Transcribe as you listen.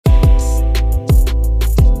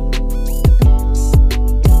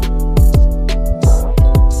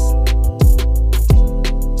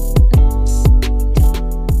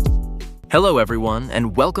Hello everyone,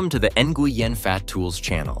 and welcome to the Nguyen Phat Tools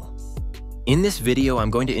channel. In this video, I'm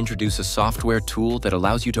going to introduce a software tool that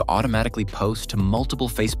allows you to automatically post to multiple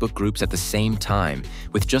Facebook groups at the same time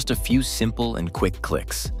with just a few simple and quick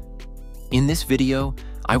clicks. In this video,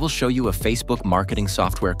 I will show you a Facebook marketing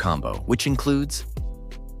software combo, which includes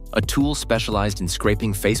a tool specialized in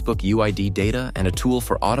scraping Facebook UID data and a tool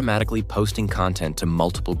for automatically posting content to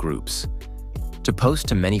multiple groups. To post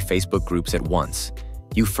to many Facebook groups at once,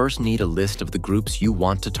 you first need a list of the groups you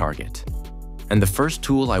want to target. And the first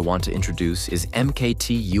tool I want to introduce is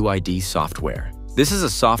MKT UID software. This is a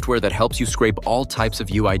software that helps you scrape all types of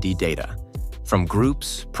UID data, from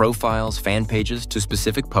groups, profiles, fan pages, to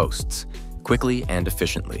specific posts, quickly and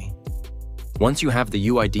efficiently. Once you have the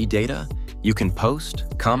UID data, you can post,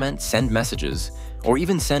 comment, send messages, or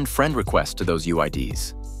even send friend requests to those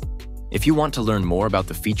UIDs. If you want to learn more about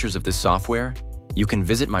the features of this software, you can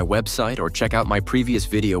visit my website or check out my previous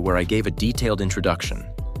video where I gave a detailed introduction.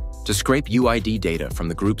 To scrape UID data from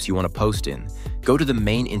the groups you want to post in, go to the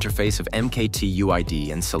main interface of MKT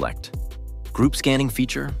UID and select Group Scanning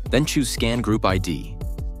feature, then choose Scan Group ID.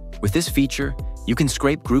 With this feature, you can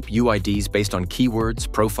scrape group UIDs based on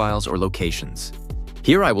keywords, profiles, or locations.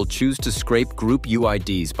 Here I will choose to scrape group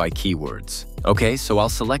UIDs by keywords. Okay, so I'll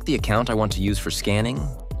select the account I want to use for scanning,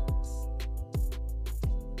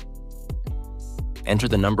 enter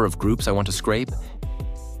the number of groups I want to scrape,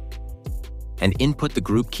 and input the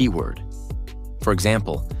group keyword. For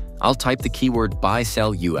example, I'll type the keyword buy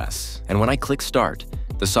sell US, and when I click start,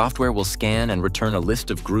 the software will scan and return a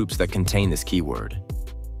list of groups that contain this keyword.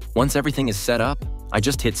 Once everything is set up, I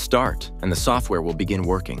just hit start and the software will begin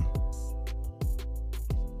working.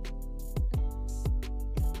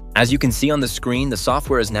 As you can see on the screen, the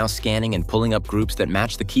software is now scanning and pulling up groups that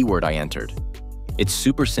match the keyword I entered. It's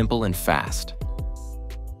super simple and fast.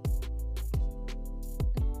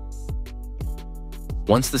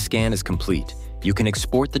 Once the scan is complete, you can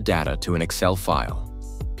export the data to an Excel file.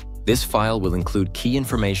 This file will include key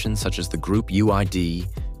information such as the group UID,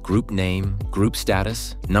 group name, group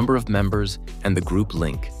status, number of members, and the group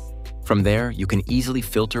link. From there, you can easily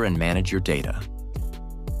filter and manage your data.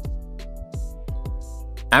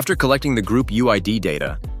 After collecting the group UID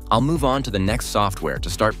data, I'll move on to the next software to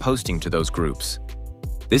start posting to those groups.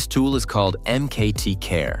 This tool is called MKT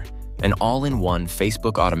Care, an all-in-one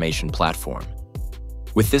Facebook automation platform.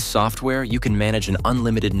 With this software, you can manage an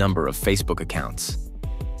unlimited number of Facebook accounts.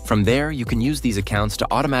 From there, you can use these accounts to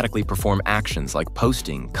automatically perform actions like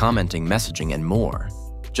posting, commenting, messaging, and more,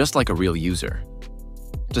 just like a real user.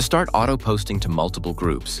 To start auto-posting to multiple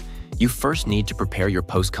groups, you first need to prepare your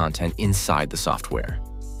post content inside the software.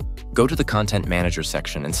 Go to the Content Manager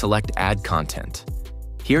section and select Add Content.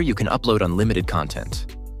 Here you can upload unlimited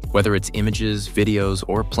content, whether it's images, videos,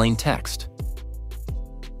 or plain text.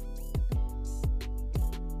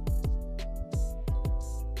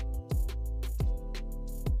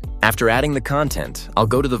 After adding the content, I'll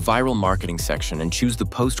go to the Viral Marketing section and choose the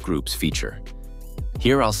Post Groups feature.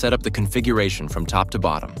 Here I'll set up the configuration from top to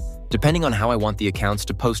bottom, depending on how I want the accounts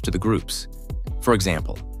to post to the groups. For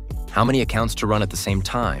example, how many accounts to run at the same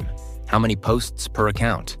time, how many posts per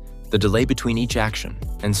account, the delay between each action,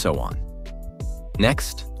 and so on.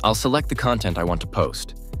 Next, I'll select the content I want to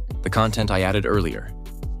post, the content I added earlier.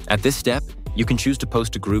 At this step, you can choose to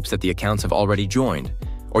post to groups that the accounts have already joined,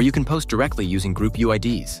 or you can post directly using group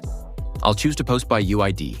UIDs. I'll choose to post by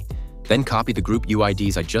UID, then copy the group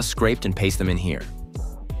UIDs I just scraped and paste them in here.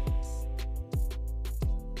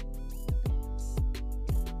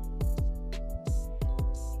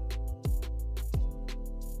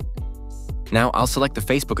 Now I'll select the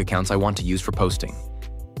Facebook accounts I want to use for posting.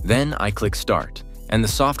 Then I click Start, and the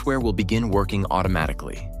software will begin working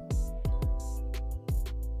automatically.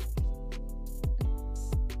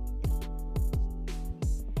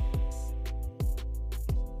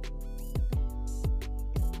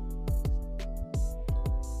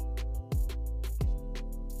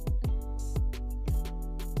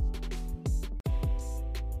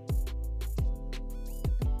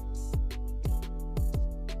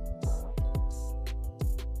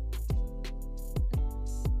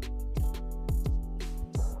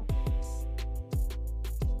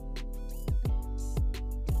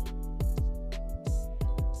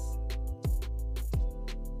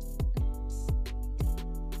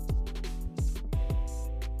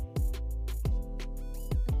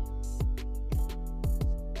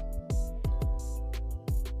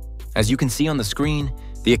 As you can see on the screen,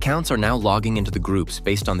 the accounts are now logging into the groups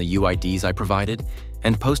based on the UIDs I provided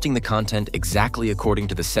and posting the content exactly according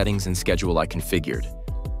to the settings and schedule I configured.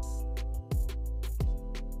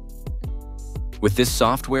 With this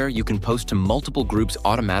software, you can post to multiple groups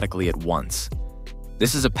automatically at once.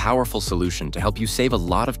 This is a powerful solution to help you save a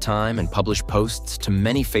lot of time and publish posts to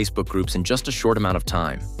many Facebook groups in just a short amount of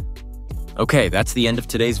time. Okay, that's the end of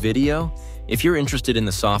today's video. If you're interested in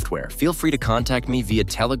the software, feel free to contact me via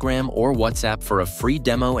Telegram or WhatsApp for a free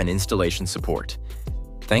demo and installation support.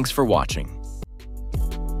 Thanks for watching.